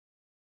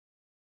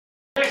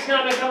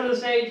time to come to the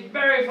stage,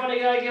 very funny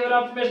guy, give it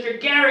up for Mr.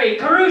 Gary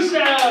Caruso!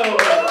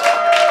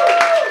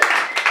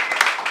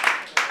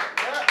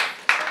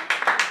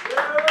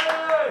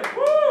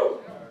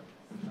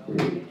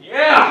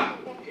 Yeah!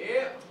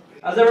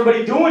 How's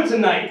everybody doing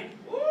tonight?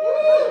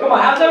 Come on,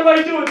 how's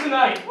everybody doing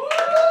tonight?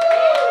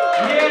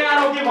 Yeah, I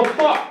don't give a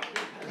fuck.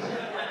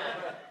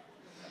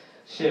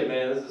 Shit,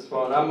 man, this is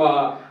fun.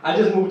 I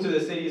just moved to the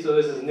city, so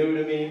this is new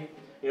to me.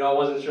 You know, I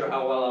wasn't sure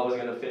how well I was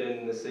gonna fit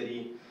in the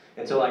city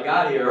until I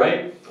got here,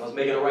 right? I was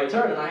making a right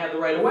turn, and I had the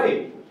right of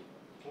way.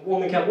 The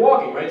woman kept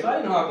walking, right? So I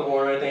didn't honk the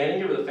horn or anything. I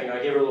didn't give her the finger.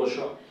 I gave her a little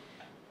shrug.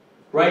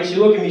 Right? She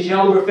looked at me. She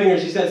held up her finger.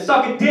 She said,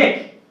 "Suck a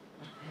dick."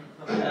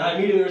 And I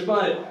immediately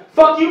responded,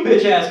 "Fuck you,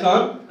 bitch ass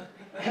cunt."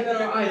 And then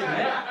our eyes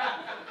met,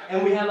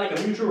 and we had like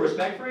a mutual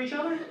respect for each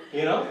other.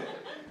 You know?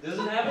 Does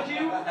this happen to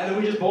you? And then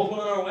we just both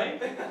went on our way.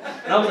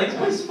 And I was like, "This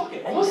place is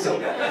fucking awesome.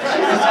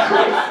 Jesus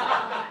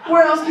Christ.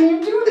 Where else can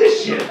you do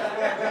this shit?"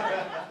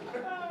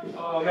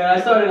 Oh man,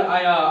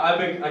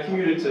 I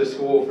commuted to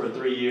school for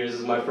 3 years. This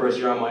is my first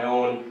year on my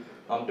own.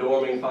 I'm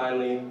dorming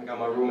finally. I got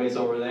my roommates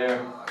over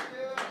there.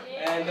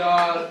 And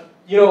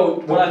you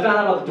know, what I found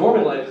out about the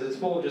dormant life is it's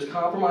full of just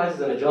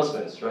compromises and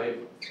adjustments, right?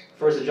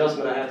 First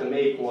adjustment I had to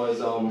make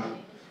was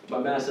my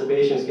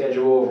masturbation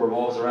schedule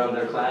revolves around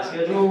their class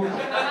schedule.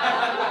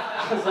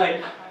 I was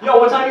like, "Yo,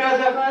 what time you guys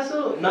got class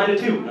till?" 9 to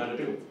 2. 9 to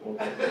 2.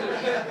 Okay.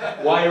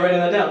 Why are you writing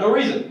that down? No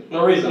reason.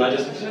 No reason. I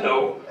just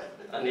know.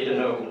 I need to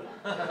know.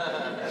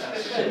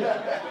 Shit.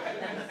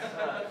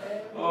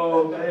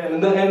 Oh man.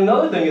 And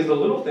another thing is the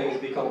little things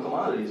become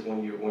commodities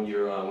when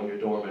you're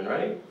dormant,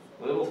 right?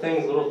 Little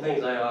things. We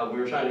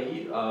were trying to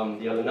eat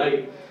the other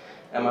night,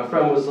 and my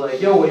friend was like,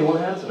 "Yo, what do you want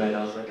to have tonight?"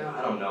 I was like, "Oh,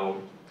 I don't know."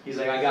 He's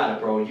like, "I got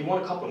it, bro. You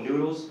want a cup of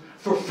noodles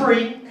for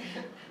free?"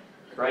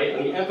 Right?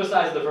 And he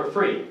emphasized the for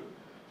free.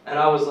 And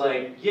I was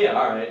like, "Yeah,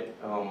 all right.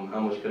 How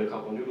much could a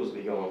cup of noodles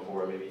be going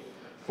for? Maybe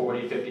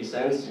 40, 50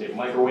 cents?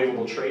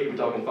 Microwavable trade? We're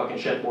talking fucking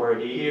Chef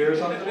Boyardee here or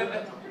something?"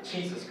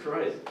 Jesus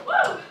Christ.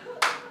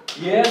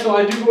 Yeah, so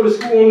I do go to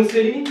school in the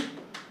city.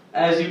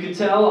 As you can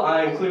tell,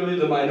 I am clearly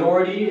the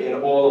minority in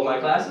all of my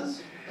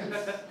classes.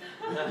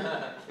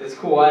 It's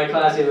cool. I had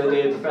class the other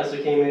day. The professor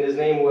came in. His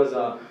name was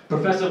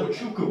Professor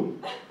Wachuku.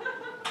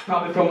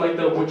 Probably from like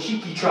the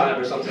Wachiki tribe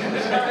or something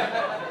like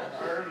that.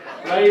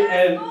 Right?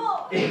 And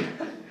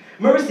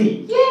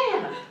Mercy,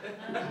 yeah!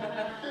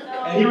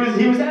 And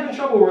he was having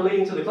trouble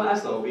relating to the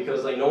class though,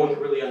 because like no one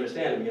could really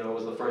understand him. You know, it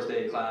was the first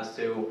day of class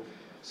too.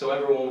 So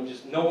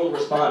no one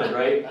responded,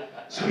 right?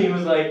 So he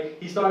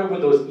started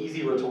with those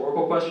easy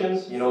rhetorical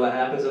questions, you know, that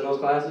happens in those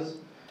classes.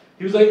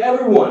 He was like,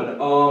 "Everyone,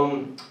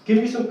 give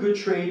me some good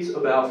traits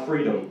about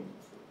freedom."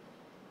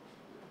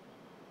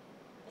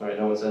 All right,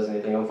 no one says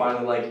anything. I'm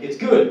finally like, "It's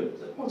good."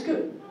 Like, "Oh, it's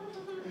good."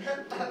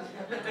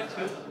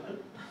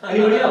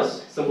 Anybody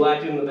else? Some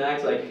black dude in the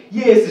back's like,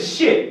 "Yeah, it's the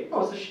shit."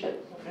 "Oh, it's the shit."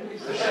 Okay,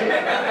 it's the shit.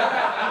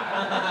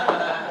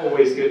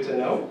 Always good to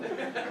know.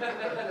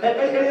 And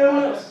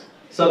anyone else?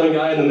 Southern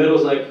guy in the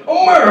middle's like,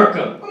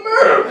 "America!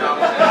 America!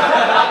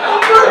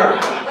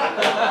 America!"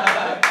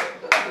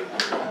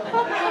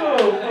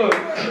 Oh, fuck.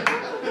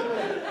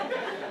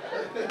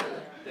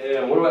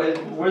 Damn,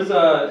 where's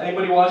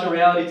anybody watching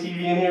reality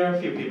TV in here? A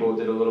few people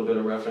did a little bit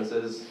of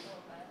references.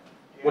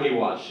 What do you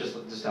watch? Just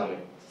tell me.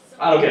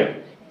 I don't care.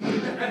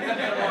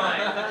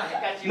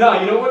 No,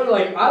 you know what?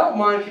 Like, I don't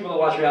mind people that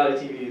watch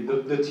reality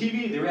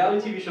TV. The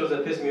reality TV shows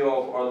that piss me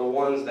off are the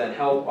ones that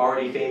help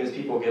already famous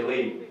people get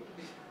laid.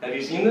 Have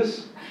you seen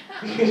this?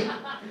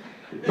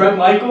 Bret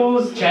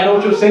Michaels, Channel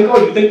Ochocinco,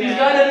 you think these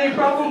guys had any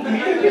problem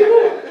meeting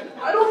people?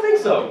 I don't think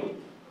so.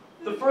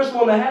 The first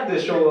one that had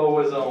this show though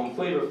was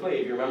Flavor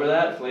Flav. You remember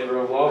that? Flavor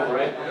of Love,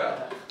 right?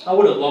 Yeah. I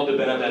would have loved to have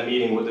been at that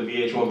meeting with the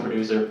VH1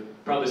 producer.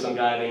 Probably some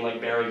guy named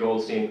like Barry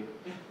Goldstein.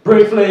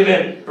 "Bring Flav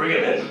in. Bring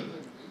him in."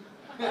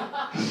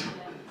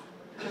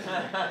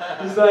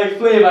 He's like,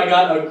 "Flav, I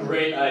got a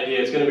great idea.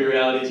 It's gonna be a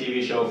reality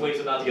TV show." Flav's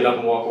about to get up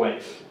and walk away.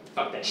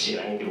 "Fuck that shit.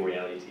 I ain't doing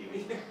reality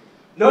TV."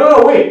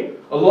 No, wait.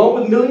 "Along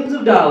with millions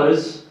of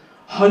dollars,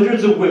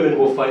 hundreds of women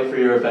will fight for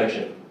your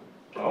affection."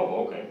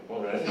 Oh, okay,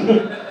 all right.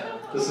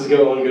 This is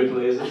going good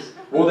places.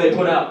 Will they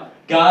put out,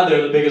 "God,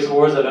 they're the biggest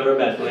whores I've ever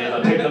met, Flav.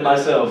 I picked them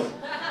myself.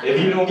 If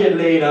you don't get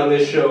laid on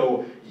this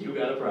show, you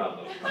got a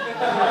problem."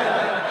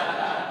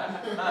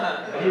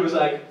 And he was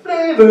like,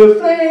 "Flavor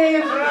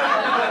Flav."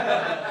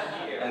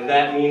 And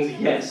that means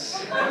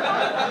yes.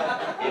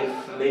 In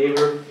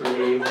Flavor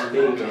Flav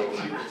lingo.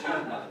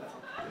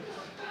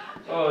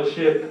 Oh,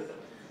 shit.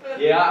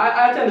 Yeah,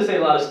 I tend to say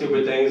a lot of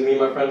stupid things. Me and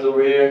my friends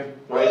over here,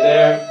 right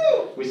there,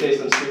 we say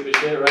some stupid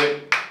shit,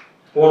 right?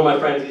 One of my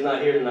friends, he's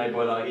not here tonight,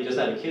 but he just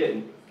had a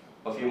kid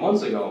a few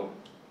months ago,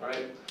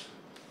 right?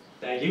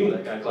 Thank you,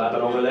 that guy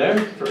clapping over there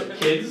for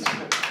kids.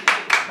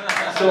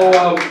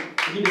 So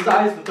he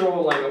decides to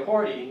throw like a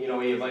party. You know,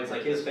 he invites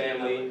like his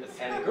family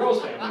and the girl's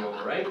family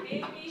over, right?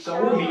 So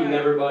we're meeting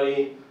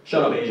everybody.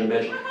 Shut up, Asian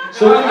bitch.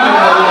 So we're meeting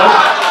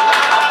everybody.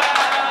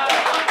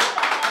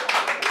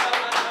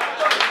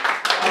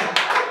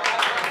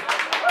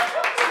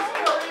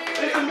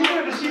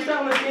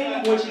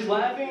 When she's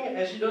laughing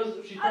and she does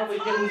does. She's probably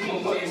getting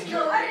some fucking She's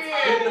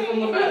getting it from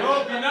the back.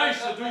 No, be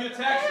nice. She'll do your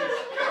taxes.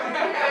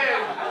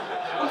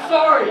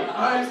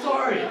 I'm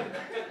sorry.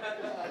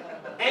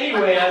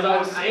 Anyway, as I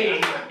was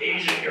saying,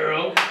 Asian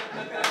girl.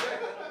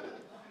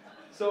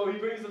 So he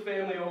brings the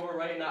family over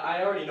right now.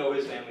 I already know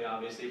his family,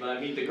 obviously, but I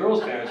meet the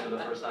girl's parents for the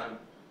first time.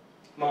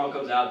 Mom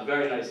comes out,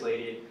 very nice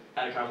lady.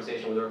 Had a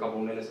conversation with her a couple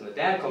of minutes, and the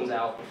dad comes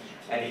out,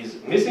 and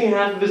he's missing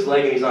half of his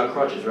leg, and he's on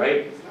crutches,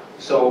 right?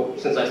 So,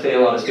 since I say a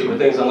lot of stupid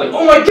things, I'm like,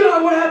 oh my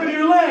God, what happened to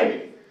your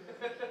leg?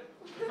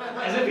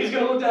 As if he's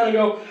gonna look down and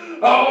go,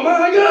 oh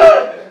my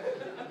God,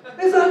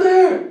 it's not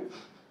there.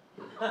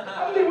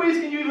 How many ways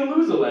can you even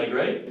lose a leg,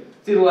 right?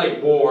 It's either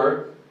like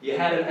war, you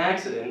had an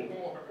accident,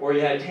 or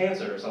you had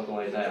cancer or something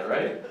like that,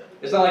 right?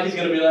 It's not like he's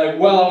gonna be like,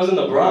 well, I was in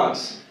the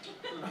Bronx.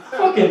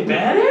 Fucking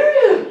bad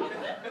area.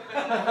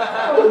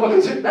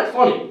 That's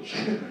funny.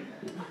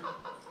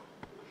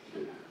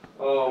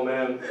 Oh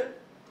man.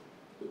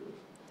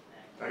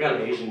 I got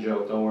an Asian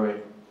joke, don't worry.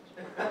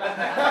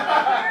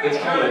 It's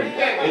coming.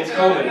 It's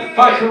coming.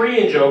 Fine,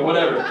 Korean joke,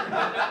 whatever.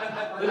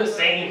 They're the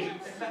same.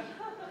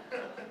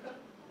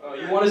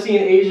 You want to see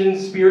an Asian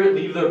spirit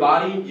leave their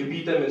body? You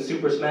beat them in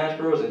Super Smash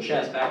Bros. And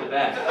chess back to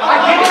back.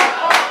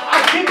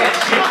 I get that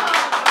shit.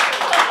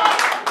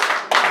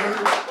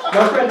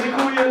 My friend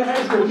Takuya in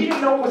high school, he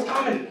didn't know what was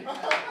coming.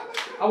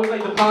 I was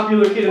like the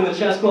popular kid in the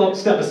chess club,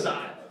 step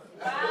aside.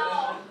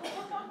 Wow.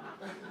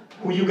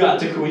 Who you got,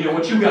 Takuya?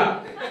 What you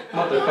got?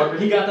 Motherfucker,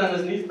 he got down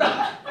his knees.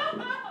 That's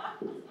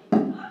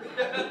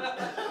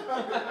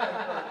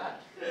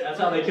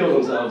how they kill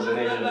themselves in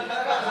Asia.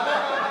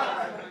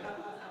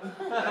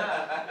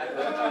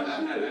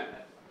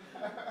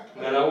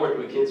 Man, I worked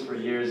with kids for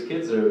years.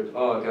 Kids are,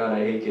 oh God, I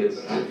hate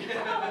kids.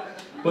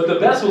 But the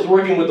best was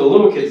working with the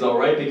little kids though,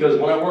 right? Because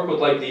when I work with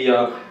like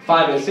the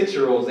 5 and 6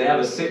 year olds, they have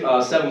a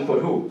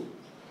 7-foot hoop.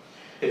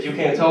 If you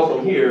can't tell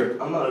from here,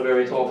 I'm not a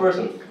very tall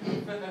person.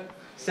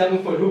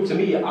 7-foot hoop to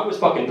me, I was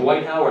fucking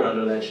Dwight Howard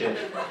under that shit.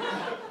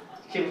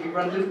 Kid would be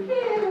running through,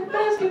 yeah,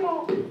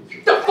 basketball.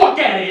 Get the fuck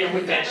out of here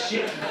with that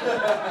shit.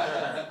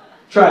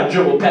 Try and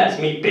dribble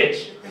past me,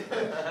 bitch.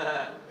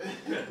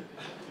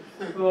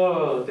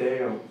 Oh,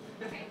 damn.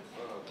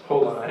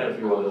 Hold on, I had a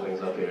few other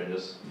things up here.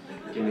 Just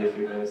give me a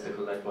few minutes to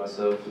collect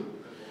myself.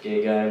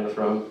 Gay guy in the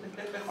front.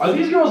 Are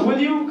these girls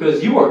with you?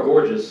 Because you are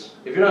gorgeous.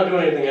 If you're not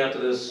doing anything after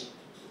this...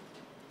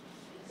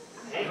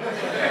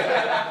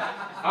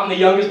 I'm the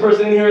youngest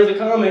person in here as a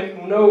comic.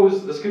 Who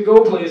knows? This could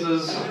go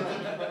places.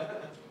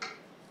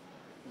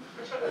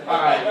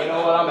 Alright, you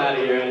know what? I'm out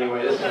of here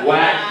anyway. This is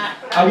whack.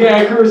 I'm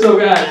getting Caruso,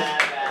 guys.